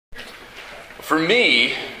For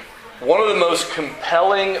me, one of the most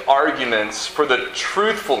compelling arguments for the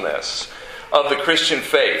truthfulness of the Christian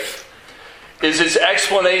faith is its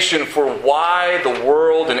explanation for why the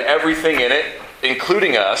world and everything in it,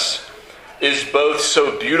 including us, is both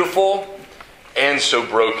so beautiful and so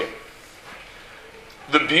broken.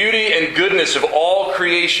 The beauty and goodness of all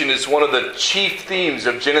creation is one of the chief themes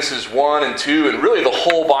of Genesis 1 and 2 and really the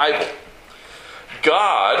whole Bible.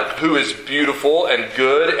 God, who is beautiful and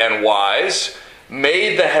good and wise,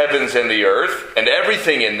 made the heavens and the earth and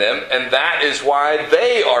everything in them, and that is why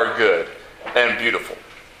they are good and beautiful.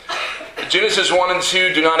 Genesis 1 and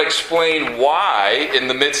 2 do not explain why, in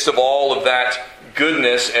the midst of all of that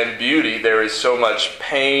goodness and beauty, there is so much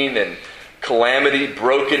pain and calamity,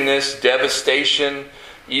 brokenness, devastation,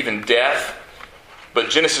 even death. But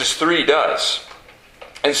Genesis 3 does.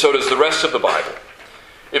 And so does the rest of the Bible.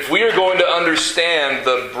 If we are going to understand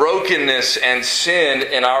the brokenness and sin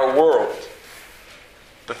in our world,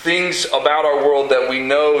 the things about our world that we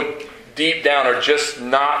know deep down are just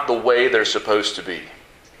not the way they're supposed to be.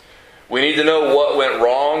 We need to know what went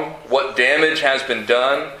wrong, what damage has been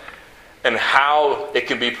done, and how it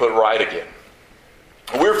can be put right again.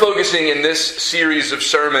 We're focusing in this series of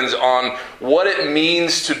sermons on what it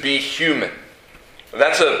means to be human.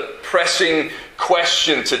 That's a pressing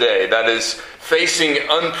question today that is facing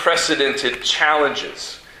unprecedented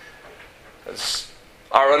challenges. As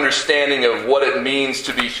our understanding of what it means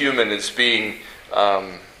to be human is being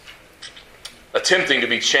attempting to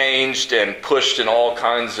be changed and pushed in all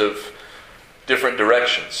kinds of different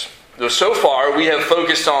directions. So far, we have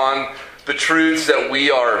focused on the truths that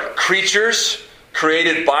we are creatures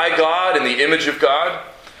created by God in the image of God,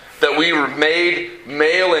 that we were made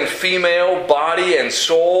male and female, body and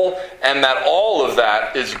soul, and that all of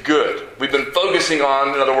that is good. We've been focusing on,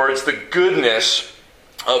 in other words, the goodness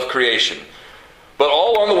of creation. But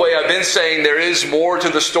all along the way, I've been saying there is more to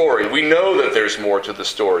the story. We know that there's more to the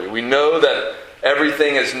story. We know that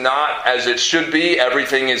everything is not as it should be.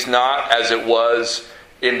 Everything is not as it was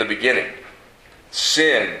in the beginning.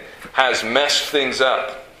 Sin has messed things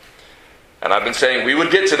up. And I've been saying we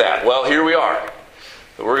would get to that. Well, here we are.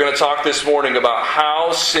 We're going to talk this morning about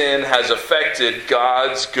how sin has affected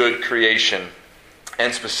God's good creation,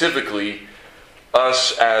 and specifically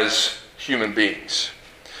us as human beings.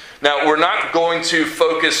 Now, we're not going to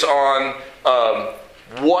focus on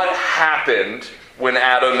what happened when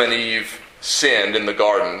Adam and Eve sinned in the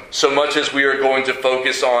garden, so much as we are going to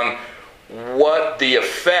focus on what the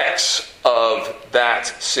effects of that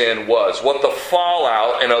sin was, what the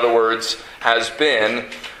fallout, in other words, has been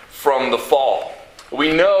from the fall.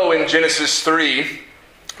 We know in Genesis 3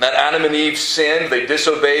 that Adam and Eve sinned. They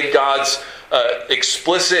disobeyed God's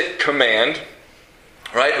explicit command.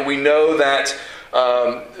 Right? We know that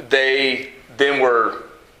they then were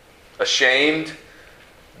ashamed.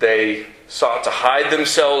 They sought to hide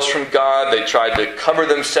themselves from God. They tried to cover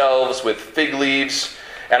themselves with fig leaves.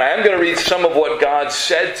 And I am going to read some of what God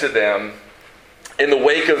said to them in the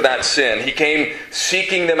wake of that sin. He came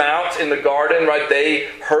seeking them out in the garden, right? They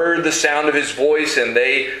heard the sound of His voice and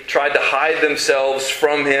they tried to hide themselves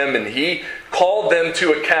from Him. And He called them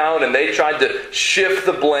to account and they tried to shift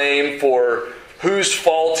the blame for whose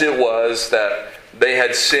fault it was that they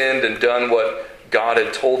had sinned and done what God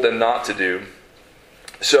had told them not to do.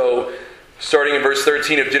 So, starting in verse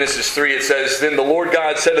 13 of Genesis 3, it says, "Then the Lord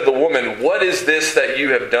God said to the woman, 'What is this that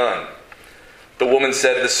you have done?' The woman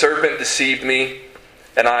said, 'The serpent deceived me,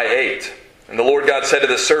 and I ate.' And the Lord God said to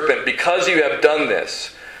the serpent, 'Because you have done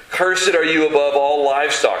this, cursed are you above all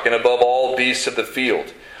livestock and above all beasts of the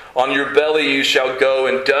field. On your belly you shall go,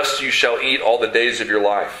 and dust you shall eat all the days of your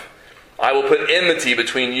life. I will put enmity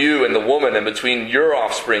between you and the woman, and between your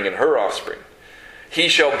offspring and her offspring. He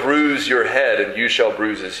shall bruise your head, and you shall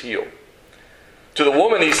bruise his heel.' To the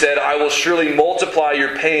woman he said, 'I will surely multiply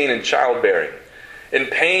your pain in childbearing. In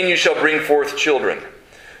pain you shall bring forth children.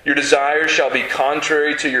 Your desire shall be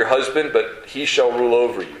contrary to your husband, but he shall rule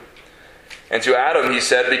over you.' And to Adam he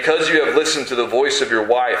said, 'Because you have listened to the voice of your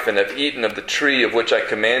wife, and have eaten of the tree of which I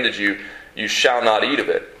commanded you, you shall not eat of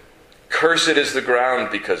it. Cursed is the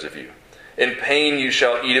ground because of you. In pain you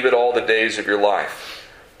shall eat of it all the days of your life.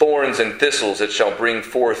 Thorns and thistles it shall bring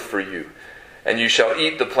forth for you, and you shall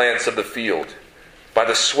eat the plants of the field. By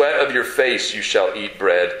the sweat of your face you shall eat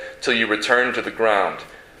bread, till you return to the ground.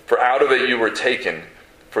 For out of it you were taken,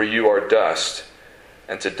 for you are dust,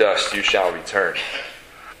 and to dust you shall return.'"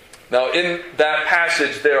 Now in that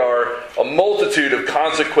passage there are a multitude of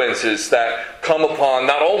consequences that come upon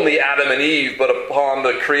not only Adam and Eve, but upon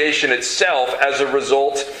the creation itself as a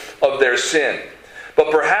result of their sin. But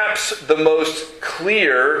perhaps the most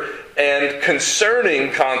clear and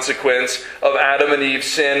concerning consequence of Adam and Eve's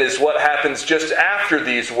sin is what happens just after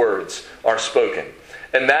these words are spoken.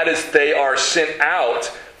 And that is they are sent out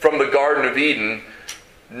from the Garden of Eden,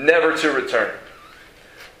 never to return.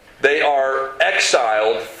 They are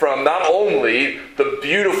exiled from not only the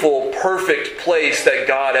beautiful, perfect place that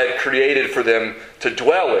God had created for them to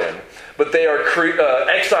dwell in, but they are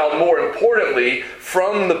exiled, more importantly,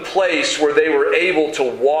 from the place where they were able to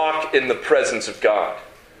walk in the presence of God.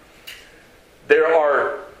 There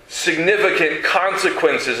are significant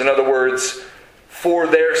consequences, in other words, for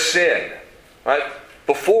their sin. Right?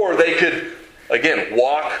 Before they could, again,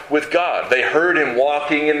 walk with God. They heard Him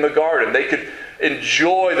walking in the garden. They could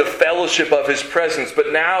enjoy the fellowship of His presence.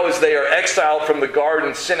 But now, as they are exiled from the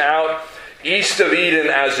garden, sent out east of Eden,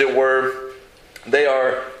 as it were, they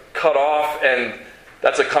are cut off, and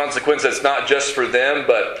that's a consequence that's not just for them,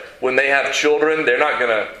 but when they have children, they're not going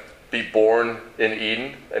to be born in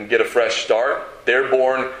Eden and get a fresh start. They're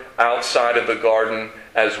born outside of the garden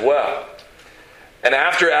as well. And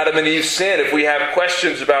after Adam and Eve sin, if we have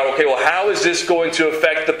questions about, okay, well, how is this going to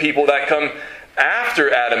affect the people that come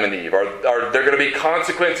after Adam and Eve? Are there going to be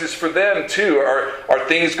consequences for them too? Are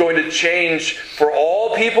things going to change for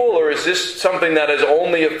all people, or is this something that has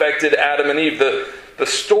only affected Adam and Eve? The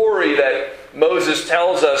story that Moses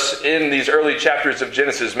tells us in these early chapters of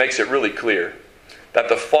Genesis makes it really clear that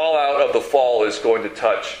the fallout of the fall is going to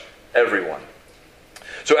touch everyone.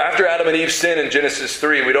 So after Adam and Eve sin in Genesis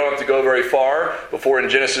 3, we don't have to go very far before in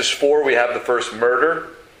Genesis 4 we have the first murder.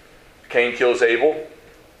 Cain kills Abel.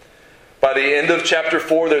 By the end of chapter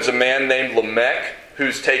 4, there's a man named Lamech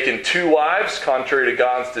who's taken 2 wives, contrary to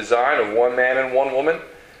God's design of 1 man and 1 woman.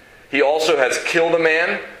 He also has killed a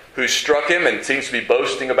man who struck him and seems to be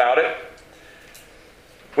boasting about it.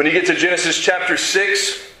 When you get to Genesis chapter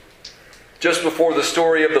 6, just before the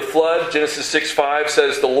story of the flood, Genesis 6:5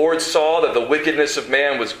 says, "The Lord saw that the wickedness of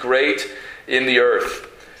man was great in the earth,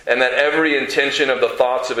 and that every intention of the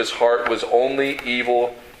thoughts of his heart was only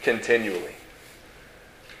evil continually."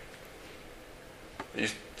 You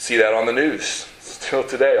see that on the news still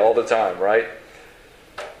today, all the time, right?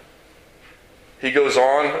 He goes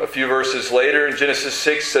on a few verses later in Genesis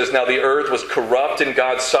 6, says, "Now the earth was corrupt in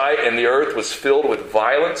God's sight, and the earth was filled with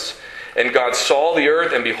violence. And God saw the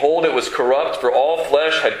earth, and behold, it was corrupt, for all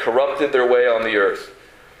flesh had corrupted their way on the earth.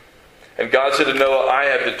 And God said to Noah, I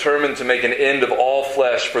have determined to make an end of all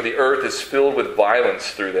flesh, for the earth is filled with violence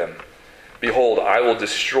through them. Behold, I will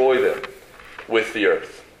destroy them with the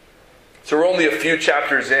earth." So we're only a few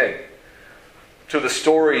chapters in to the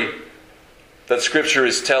story that Scripture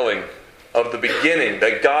is telling of the beginning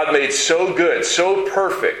that God made so good, so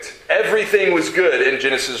perfect. Everything was good in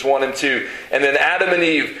Genesis 1 and 2. And then Adam and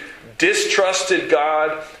Eve distrusted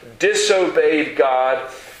God, disobeyed God,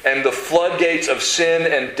 and the floodgates of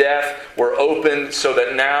sin and death were opened so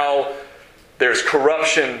that now there's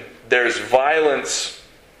corruption, there's violence,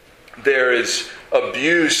 there is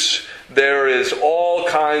abuse, there is all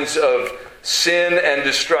kinds of sin and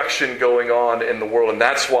destruction going on in the world. And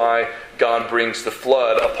that's why God brings the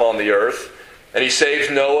flood upon the earth. And He saves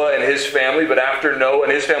Noah and his family. But after Noah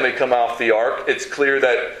and his family come off the ark, it's clear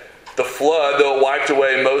that the flood, though it wiped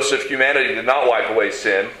away most of humanity, did not wipe away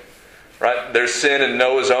sin. Right? There's sin in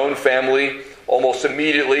Noah's own family almost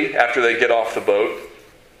immediately after they get off the boat.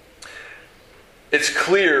 It's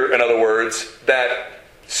clear, in other words, that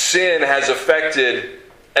sin has affected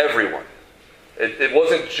everyone. It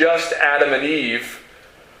wasn't just Adam and Eve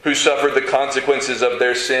who suffered the consequences of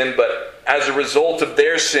their sin, but as a result of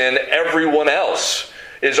their sin, everyone else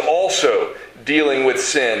is also dealing with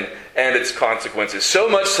sin and its consequences. So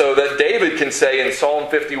much so that David can say in Psalm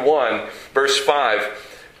 51, verse 5,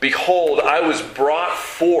 "Behold, I was brought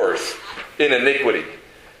forth in iniquity,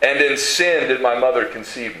 and in sin did my mother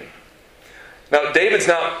conceive me." Now, David's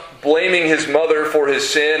not blaming his mother for his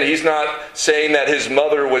sin. He's not saying that his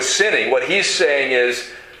mother was sinning. What he's saying is,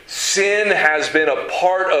 sin has been a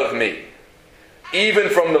part of me, even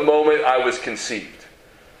from the moment I was conceived.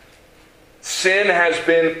 Sin has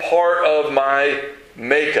been part of my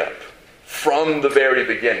makeup from the very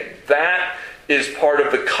beginning. That is part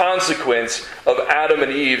of the consequence of Adam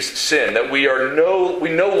and Eve's sin, that we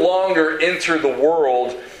no longer enter the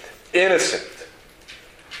world innocent,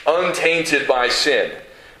 untainted by sin.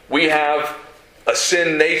 We have a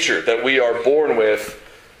sin nature that we are born with,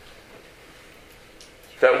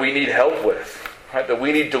 that we need help with, right? That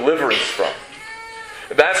we need deliverance from.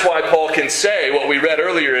 That's why Paul can say what we read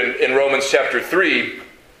earlier in Romans chapter 3,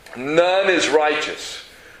 "None is righteous.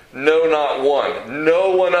 No, not one.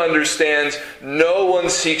 No one understands. No one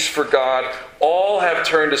seeks for God. All have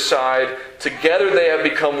turned aside. Together they have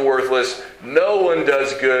become worthless. No one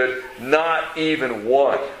does good, not even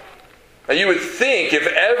one. Now you would think if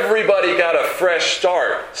everybody got a fresh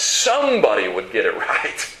start, somebody would get it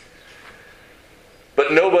right.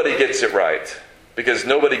 But nobody gets it right, because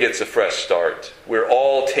nobody gets a fresh start. We're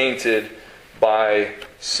all tainted by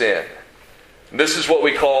sin. And this is what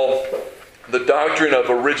we call the doctrine of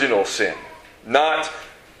original sin. Not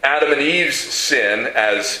Adam and Eve's sin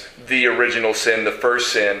as the original sin, the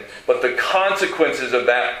first sin, but the consequences of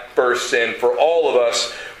that first sin for all of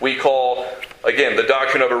us we call, again, the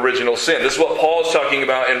doctrine of original sin. This is what Paul's talking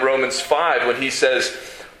about in Romans 5 when he says,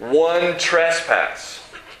 one trespass.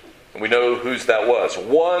 And we know whose that was.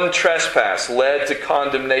 One trespass led to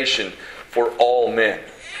condemnation for all men.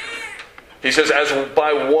 He says, as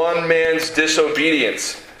by one man's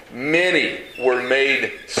disobedience, many were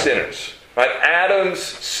made sinners. Right? Adam's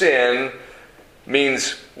sin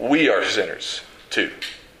means we are sinners too.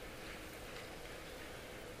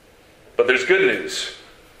 But there's good news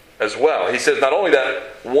as well. He says not only that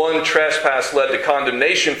one trespass led to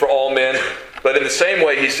condemnation for all men, but in the same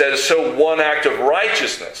way he says, so one act of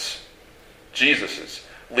righteousness, Jesus's,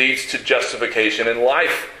 leads to justification and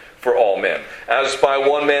life for all men. As by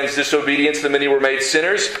one man's disobedience the many were made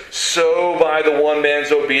sinners, so by the one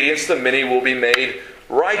man's obedience the many will be made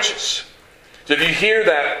righteous. So if you hear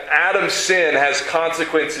that Adam's sin has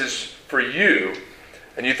consequences for you,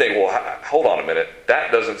 and you think, well, hold on a minute,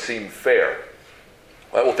 that doesn't seem fair.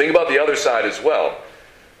 Well, think about the other side as well.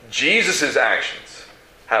 Jesus' actions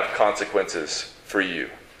have consequences for you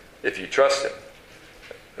if you trust him.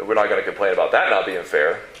 We're not going to complain about that not being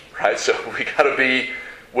fair, right? So we got to be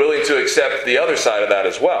willing to accept the other side of that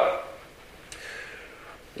as well.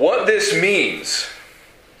 What this means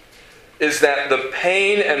is that the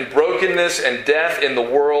pain and brokenness and death in the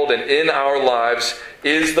world and in our lives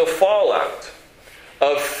is the fallout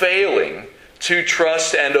of failing to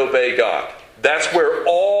trust and obey God. That's where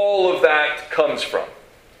all of that comes from.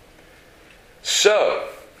 So,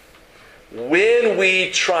 when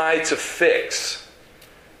we try to fix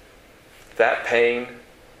that pain,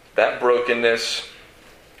 that brokenness,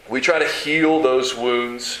 we try to heal those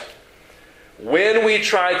wounds, when we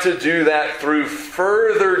try to do that through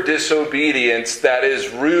further disobedience that is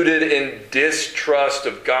rooted in distrust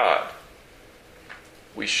of God,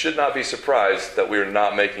 we should not be surprised that we're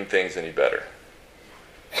not making things any better,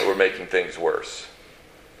 that we're making things worse.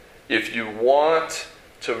 If you want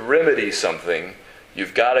to remedy something,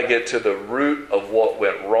 you've got to get to the root of what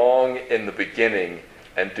went wrong in the beginning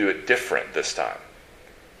and do it different this time.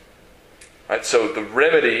 Right? So the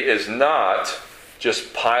remedy is not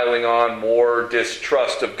just piling on more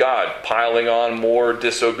distrust of God, piling on more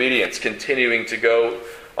disobedience, continuing to go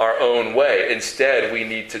our own way. Instead, we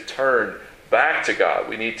need to turn back to God.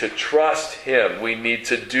 We need to trust him. We need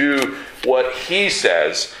to do what he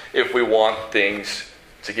says if we want things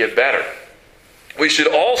to get better. We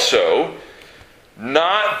should also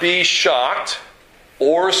not be shocked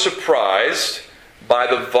or surprised by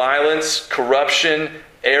the violence, corruption,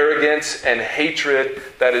 arrogance, and hatred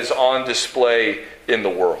that is on display in the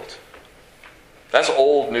world. That's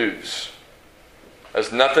old news.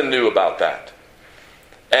 There's nothing new about that.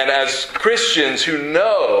 And as Christians who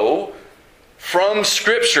know from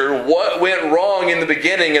Scripture what went wrong in the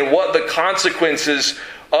beginning and what the consequences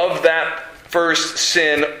of that first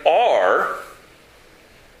sin are,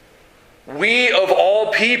 we of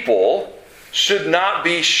all people should not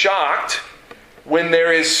be shocked when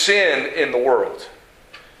there is sin in the world.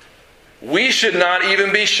 We should not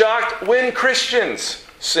even be shocked when Christians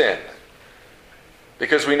sin,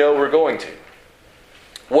 because we know we're going to.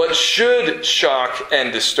 What should shock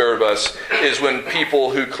and disturb us is when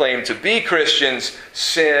people who claim to be Christians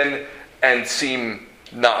sin and seem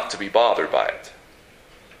not to be bothered by it.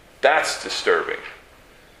 That's disturbing.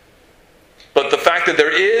 But the fact that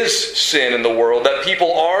there is sin in the world, that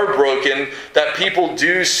people are broken, that people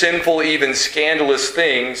do sinful, even scandalous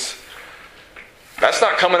things, that's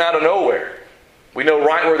not coming out of nowhere. We know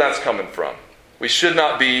right where that's coming from. We should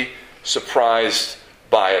not be surprised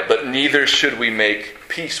by it, but neither should we make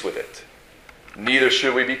peace with it. Neither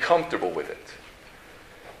should we be comfortable with it.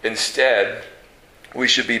 Instead, we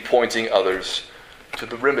should be pointing others to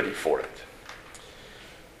the remedy for it.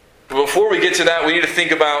 But before we get to that, we need to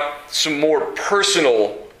think about some more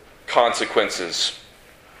personal consequences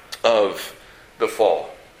of the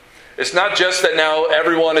fall. It's not just that now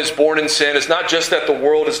everyone is born in sin. It's not just that the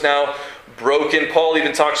world is now broken. Paul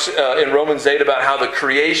even talks in Romans 8 about how the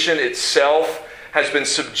creation itself has been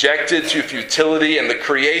subjected to futility, and the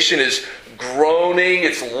creation is groaning,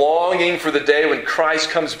 it's longing for the day when Christ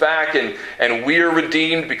comes back and we're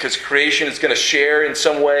redeemed, because creation is going to share in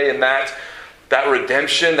some way in that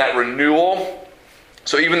redemption, that renewal.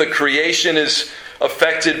 So even the creation is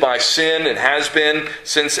affected by sin and has been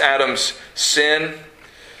since Adam's sin.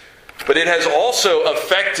 But it has also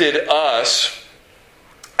affected us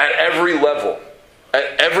at every level.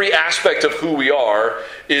 At every aspect of who we are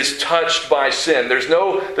is touched by sin. There's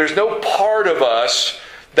no part of us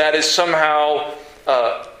that is somehow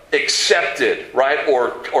accepted, right,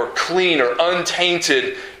 or clean or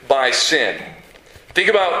untainted by sin. Think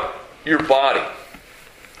about your body.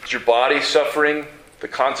 Is your body suffering the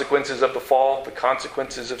consequences of the fall, the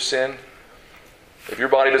consequences of sin? If your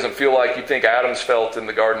body doesn't feel like you think Adam's felt in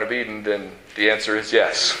the Garden of Eden, then the answer is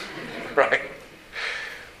yes, right?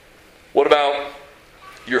 What about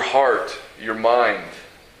your heart, your mind?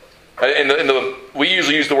 We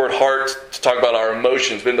usually use the word heart to talk about our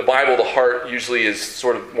emotions, but in the Bible, the heart usually is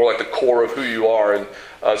sort of more like the core of who you are, and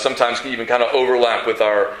sometimes can even kind of overlap with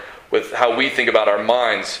how we think about our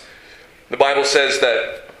minds. The Bible says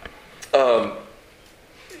that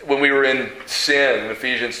when we were in sin, in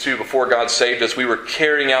Ephesians 2, before God saved us, we were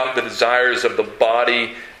carrying out the desires of the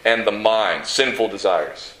body and the mind, sinful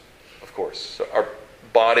desires, of course. So our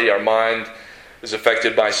body, our mind is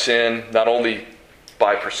affected by sin, not only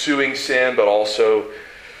by pursuing sin, but also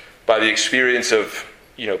by the experience of,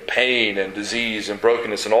 pain and disease and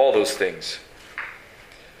brokenness and all those things.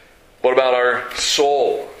 What about our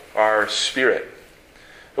soul, our spirit?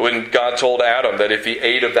 When God told Adam that if he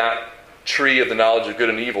ate of that tree of the knowledge of good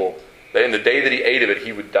and evil, that in the day that he ate of it,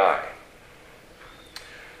 he would die.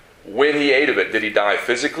 When he ate of it, did he die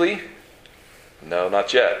physically? No,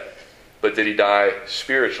 not yet. But did he die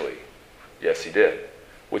spiritually? Yes, he did.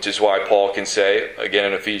 Which is why Paul can say, again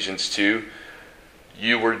in Ephesians 2,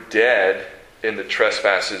 you were dead in the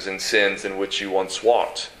trespasses and sins in which you once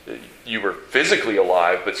walked. You were physically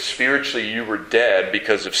alive, but spiritually you were dead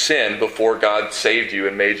because of sin before God saved you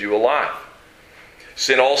and made you alive.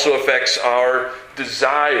 Sin also affects our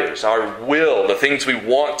desires, our will, the things we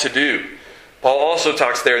want to do. Paul also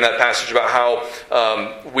talks there in that passage about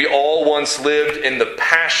how we all once lived in the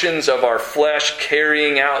passions of our flesh,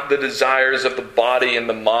 carrying out the desires of the body and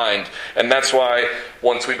the mind. And that's why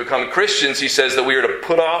once we become Christians, he says that we are to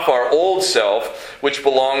put off our old self, which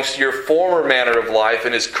belongs to your former manner of life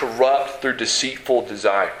and is corrupt through deceitful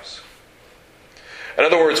desires. In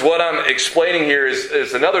other words, what I'm explaining here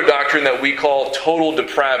is another doctrine that we call total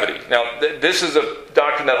depravity. Now, this is a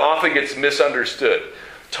doctrine that often gets misunderstood.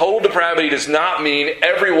 Total depravity does not mean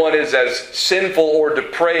everyone is as sinful or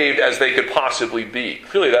depraved as they could possibly be.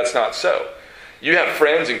 Clearly, that's not so. You have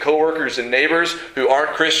friends and coworkers and neighbors who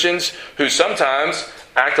aren't Christians who sometimes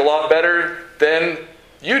act a lot better than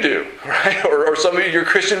you do, right? Or some of your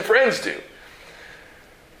Christian friends do.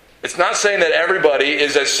 It's not saying that everybody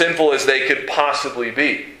is as sinful as they could possibly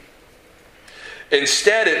be.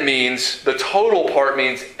 Instead, it means, the total part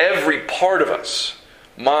means every part of us.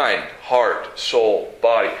 Mind, heart, soul,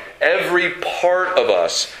 body. Every part of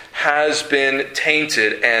us has been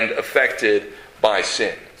tainted and affected by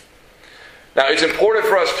sin. Now, it's important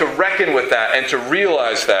for us to reckon with that and to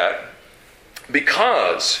realize that,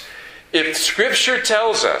 because if Scripture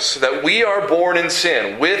tells us that we are born in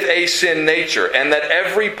sin with a sin nature and that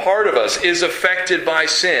every part of us is affected by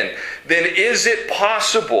sin, then is it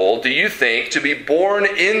possible, do you think, to be born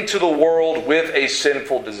into the world with a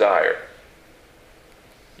sinful desire?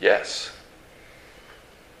 Yes.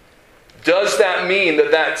 Does that mean that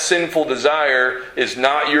that sinful desire is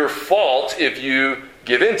not your fault if you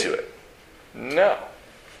give into it? No.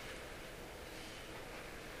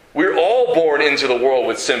 We're all born into the world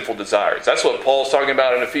with sinful desires. That's what Paul's talking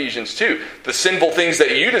about in Ephesians 2. The sinful things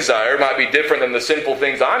that you desire might be different than the sinful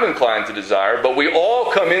things I'm inclined to desire, but we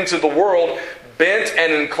all come into the world bent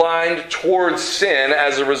and inclined towards sin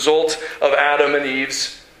as a result of Adam and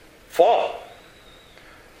Eve's fall.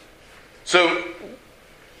 So,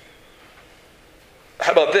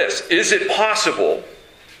 how about this? Is it possible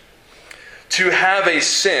to have a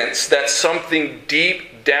sense that something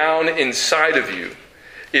deep down inside of you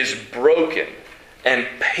is broken and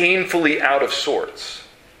painfully out of sorts?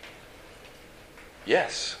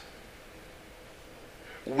 Yes.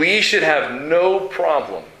 We should have no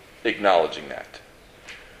problem acknowledging that.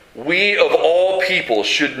 We of all people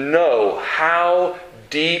should know how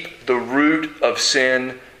deep the root of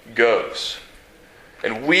sin goes.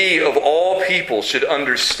 And we of all people should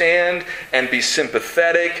understand and be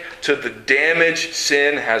sympathetic to the damage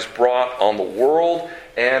sin has brought on the world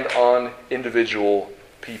and on individual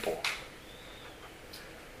people.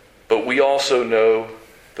 But we also know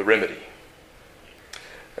the remedy.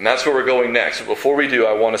 And that's where we're going next. But before we do,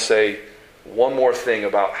 I want to say one more thing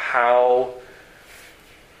about how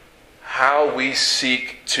we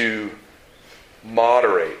seek to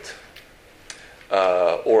moderate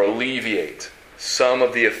or alleviate some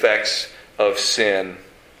of the effects of sin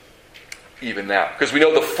even now. Because we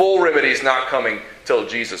know the full remedy is not coming till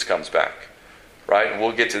Jesus comes back. Right? And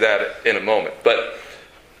we'll get to that in a moment. But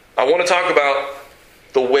I want to talk about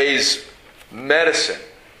the ways medicine,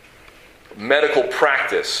 medical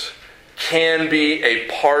practice, can be a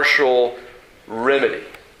partial remedy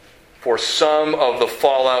for some of the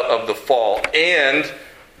fallout of the fall, and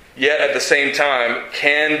yet at the same time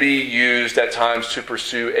can be used at times to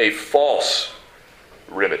pursue a false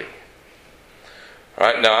remedy. All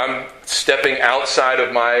right, now I'm stepping outside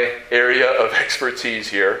of my area of expertise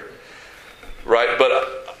here, right?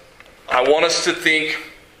 But I want us to think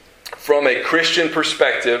from a Christian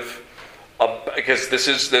perspective, because this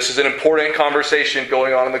is an important conversation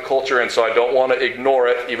going on in the culture, and so I don't want to ignore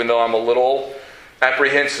it, even though I'm a little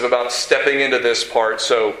apprehensive about stepping into this part.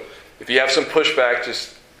 So if you have some pushback,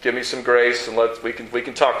 just give me some grace and we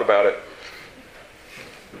can talk about it.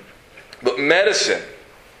 But medicine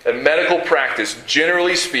and medical practice,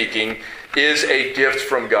 generally speaking, is a gift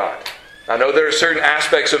from God. I know there are certain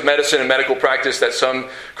aspects of medicine and medical practice that some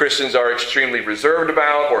Christians are extremely reserved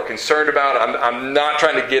about or concerned about. I'm not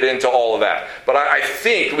trying to get into all of that. But I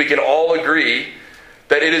think we can all agree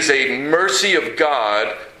that it is a mercy of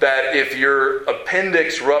God that if your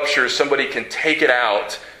appendix ruptures, somebody can take it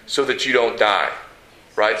out so that you don't die,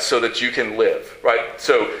 right? So that you can live, right?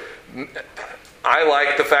 So I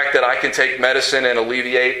like the fact that I can take medicine and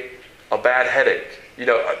alleviate a bad headache. You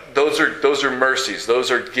know, those are mercies. Those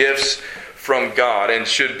are gifts from God and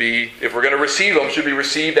should be, if we're going to receive them, should be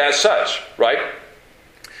received as such, right?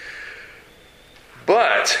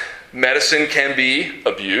 But medicine can be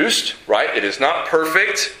abused, right? It is not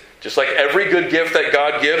perfect. Just like every good gift that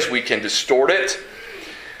God gives, we can distort it.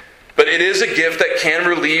 But it is a gift that can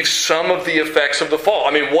relieve some of the effects of the fall.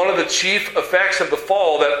 I mean, one of the chief effects of the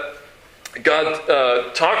fall that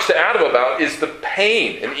God talks to Adam about is the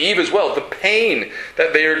pain, and Eve as well, the pain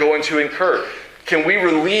that they are going to incur. Can we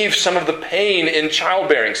relieve some of the pain in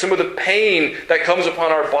childbearing, some of the pain that comes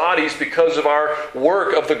upon our bodies because of our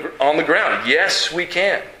work on the ground? Yes, we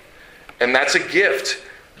can. And that's a gift.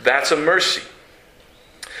 That's a mercy.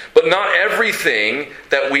 But not everything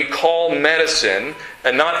that we call medicine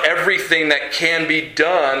and not everything that can be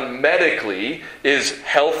done medically is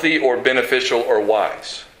healthy or beneficial or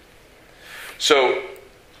wise. So,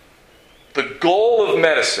 the goal of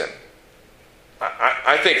medicine,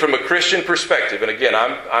 I think from a Christian perspective, and again,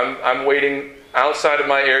 I'm waiting outside of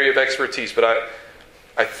my area of expertise, but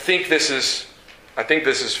I think this is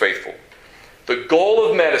faithful. The goal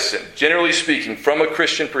of medicine, generally speaking, from a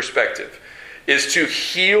Christian perspective, is to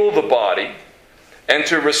heal the body and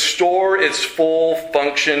to restore its full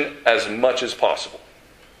function as much as possible.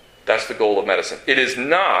 That's the goal of medicine. It is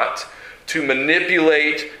not to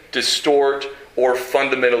manipulate, distort, or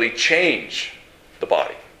fundamentally change the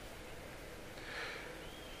body.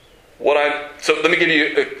 So let me give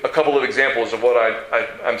you a couple of examples of what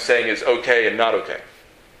I'm saying is okay and not okay.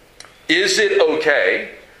 Is it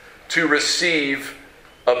okay to receive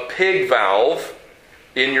a pig valve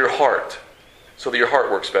in your heart so that your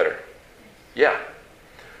heart works better? Yeah.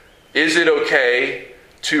 Is it okay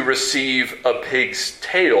to receive a pig's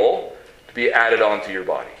tail to be added onto your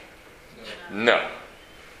body? No.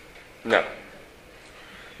 No.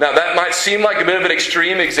 Now that might seem like a bit of an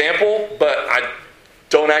extreme example, but I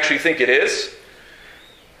don't actually think it is.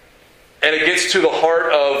 And it gets to the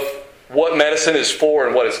heart of what medicine is for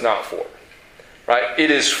and what it's not for. Right?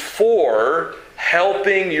 It is for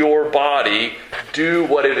helping your body do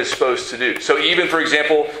what it is supposed to do. So even, for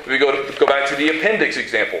example, if we go back to the appendix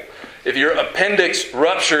example. If your appendix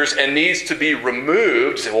ruptures and needs to be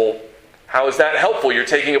removed, you say, well, how is that helpful? You're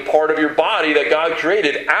taking a part of your body that God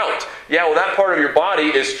created out. Yeah, well, that part of your body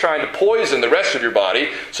is trying to poison the rest of your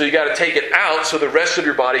body, so you got to take it out so the rest of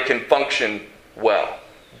your body can function well.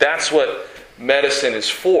 That's what medicine is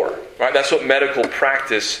for, right? That's what medical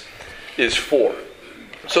practice is for.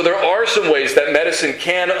 So there are some ways that medicine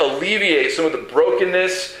can alleviate some of the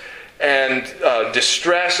brokenness and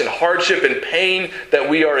distress and hardship and pain that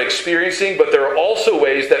we are experiencing, but there are also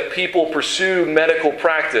ways that people pursue medical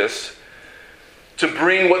practice to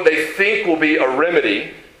bring what they think will be a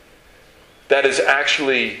remedy that is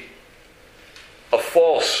actually a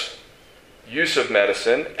false use of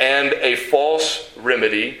medicine and a false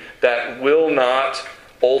remedy that will not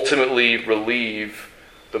ultimately relieve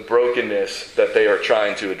the brokenness that they are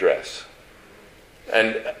trying to address.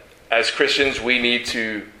 And as Christians, we need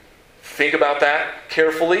to think about that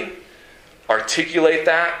carefully, articulate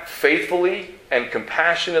that faithfully and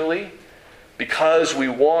compassionately, because we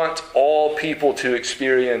want all people to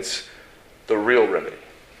experience the real remedy.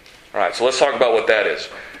 All right, so let's talk about what that is.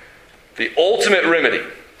 The ultimate remedy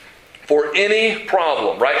for any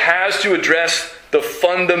problem, right, has to address the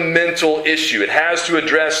fundamental issue. It has to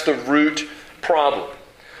address the root problem.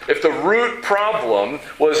 If the root problem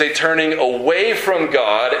was a turning away from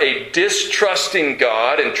God, a distrusting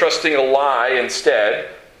God and trusting a lie instead,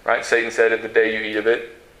 right? Satan said, "At the day you eat of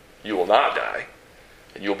it, you will not die,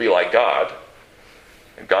 and you'll be like God."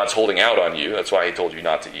 And God's holding out on you. That's why he told you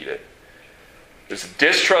not to eat it. There's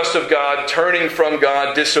distrust of God, turning from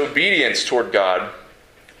God, disobedience toward God.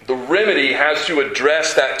 The remedy has to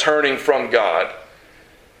address that turning from God,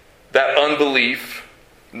 that unbelief,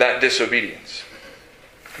 that disobedience.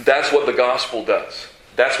 That's what the gospel does.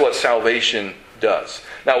 That's what salvation does.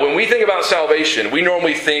 Now, when we think about salvation, we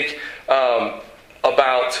normally think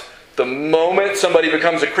about the moment somebody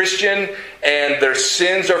becomes a Christian and their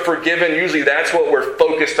sins are forgiven. Usually that's what we're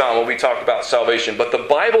focused on when we talk about salvation. But the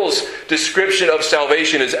Bible's description of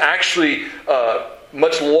salvation is actually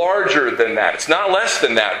much larger than that. It's not less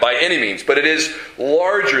than that by any means, but it is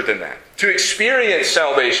larger than that. To experience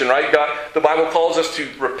salvation, right? God, the Bible calls us to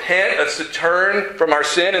repent. That's to turn from our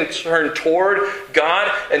sin and turn toward God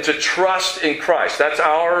and to trust in Christ. That's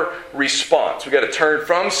our response. We've got to turn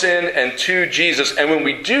from sin and to Jesus. And when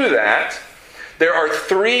we do that, there are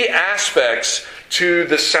three aspects to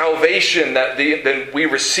the salvation that we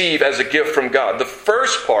receive as a gift from God. The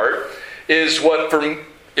first part is what,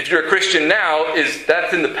 if you're a Christian now,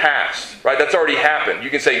 that's in the past, right? That's already happened. You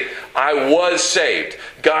can say, "I was saved.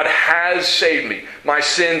 God has saved me. My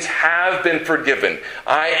sins have been forgiven.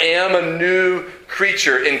 I am a new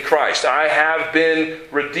creature in Christ. I have been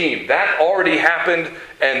redeemed." That already happened,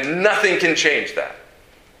 and nothing can change that.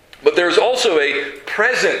 But there's also a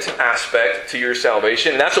present aspect to your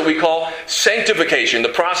salvation, and that's what we call sanctification, the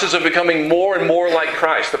process of becoming more and more like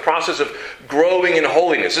Christ, the process of growing in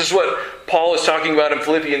holiness. This is what Paul is talking about in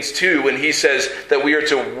Philippians 2 when he says that we are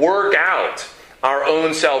to work out our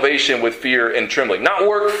own salvation with fear and trembling. Not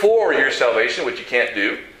work for your salvation, which you can't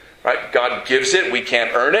do, right? God gives it, we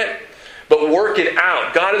can't earn it. But work it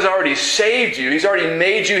out. God has already saved you. He's already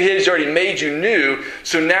made you His. He's already made you new.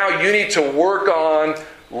 So now you need to work on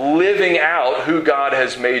living out who God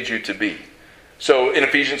has made you to be. So in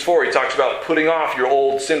Ephesians 4, he talks about putting off your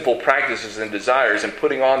old sinful practices and desires and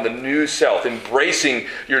putting on the new self, embracing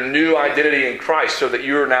your new identity in Christ so that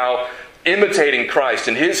you are now imitating Christ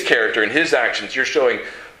and His character and His actions. You're showing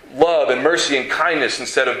love and mercy and kindness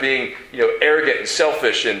instead of being, arrogant and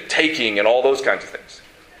selfish and taking and all those kinds of things.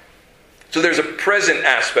 So there's a present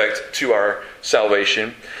aspect to our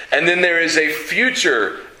salvation. And then there is a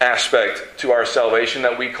future aspect to our salvation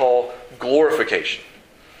that we call glorification.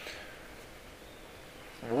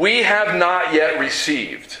 We have not yet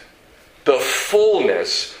received the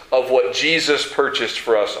fullness of what Jesus purchased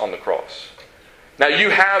for us on the cross. Now,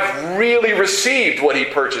 you have really received what He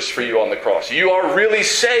purchased for you on the cross. You are really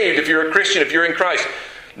saved if you're a Christian, if you're in Christ.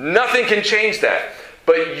 Nothing can change that.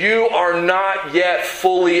 But you are not yet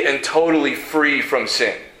fully and totally free from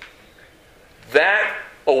sin. That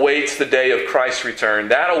awaits the day of Christ's return.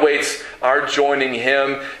 That awaits our joining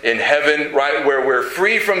Him in heaven, right, where we're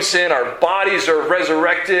free from sin, our bodies are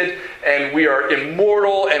resurrected, and we are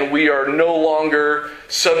immortal, and we are no longer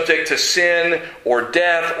subject to sin or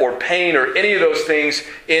death or pain or any of those things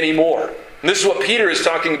anymore. And this is what Peter is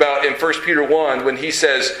talking about in 1 Peter 1 when he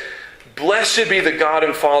says, "Blessed be the God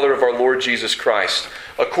and Father of our Lord Jesus Christ.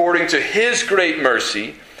 According to His great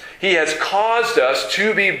mercy, He has caused us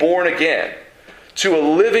to be born again to a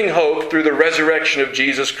living hope through the resurrection of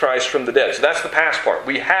Jesus Christ from the dead." So that's the past part.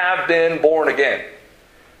 We have been born again.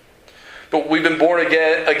 But we've been born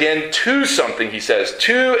again to something, he says,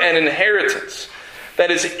 to an inheritance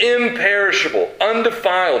that is imperishable,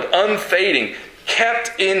 undefiled, unfading,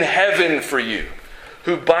 kept in heaven for you,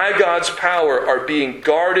 who by God's power are being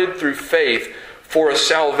guarded through faith for a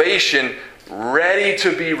salvation ready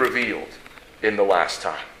to be revealed in the last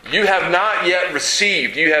time. You have not yet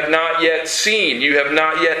received, you have not yet seen, you have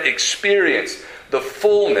not yet experienced the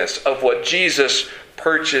fullness of what Jesus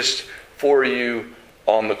purchased for you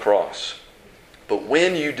on the cross. But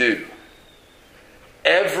when you do,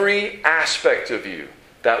 every aspect of you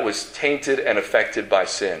that was tainted and affected by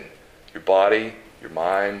sin, your body, your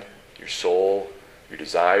mind, your soul, your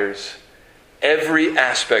desires, every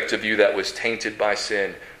aspect of you that was tainted by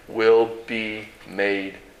sin will be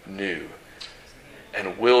made new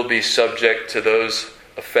and will be subject to those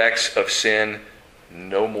effects of sin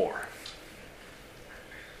no more.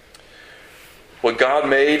 What God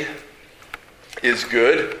made is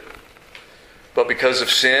good, but because of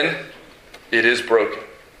sin, it is broken.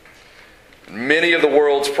 Many of the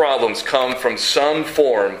world's problems come from some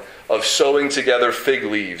form of sewing together fig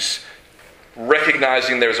leaves,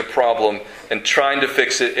 recognizing there's a problem and trying to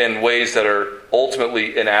fix it in ways that are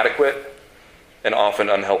ultimately inadequate and often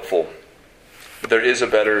unhelpful. But there is a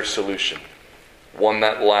better solution, one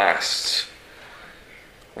that lasts,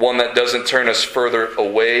 one that doesn't turn us further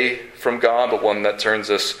away from God, but one that turns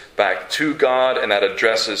us back to God and that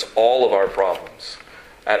addresses all of our problems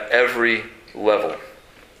at every level.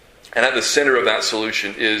 And at the center of that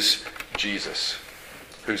solution is Jesus,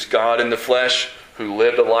 who's God in the flesh, who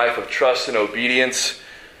lived a life of trust and obedience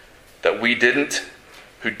that we didn't,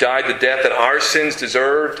 who died the death that our sins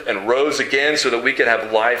deserved and rose again so that we could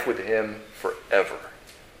have life with Him forever.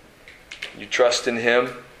 You trust in Him,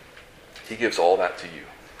 He gives all that to you.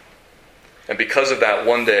 And because of that,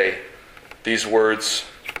 one day, these words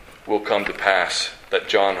will come to pass that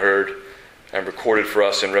John heard and recorded for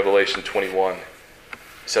us in Revelation 21. He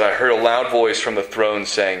said, I heard a loud voice from the throne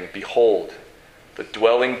saying, behold, the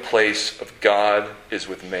dwelling place of God is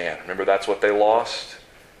with man. Remember, that's what they lost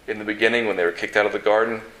in the beginning when they were kicked out of the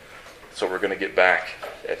garden. So we're going to get back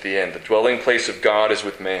at the end. The dwelling place of God is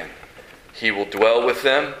with man. He will dwell with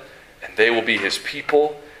them, and they will be His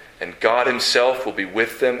people, and God Himself will be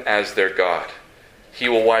with them as their God. He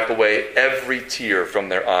will wipe away every tear from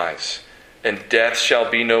their eyes, and death shall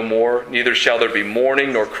be no more, neither shall there be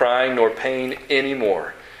mourning, nor crying, nor pain any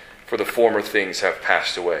more, for the former things have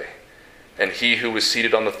passed away. And He who was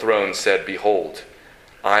seated on the throne said, behold,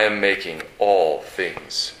 I am making all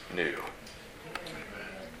things new.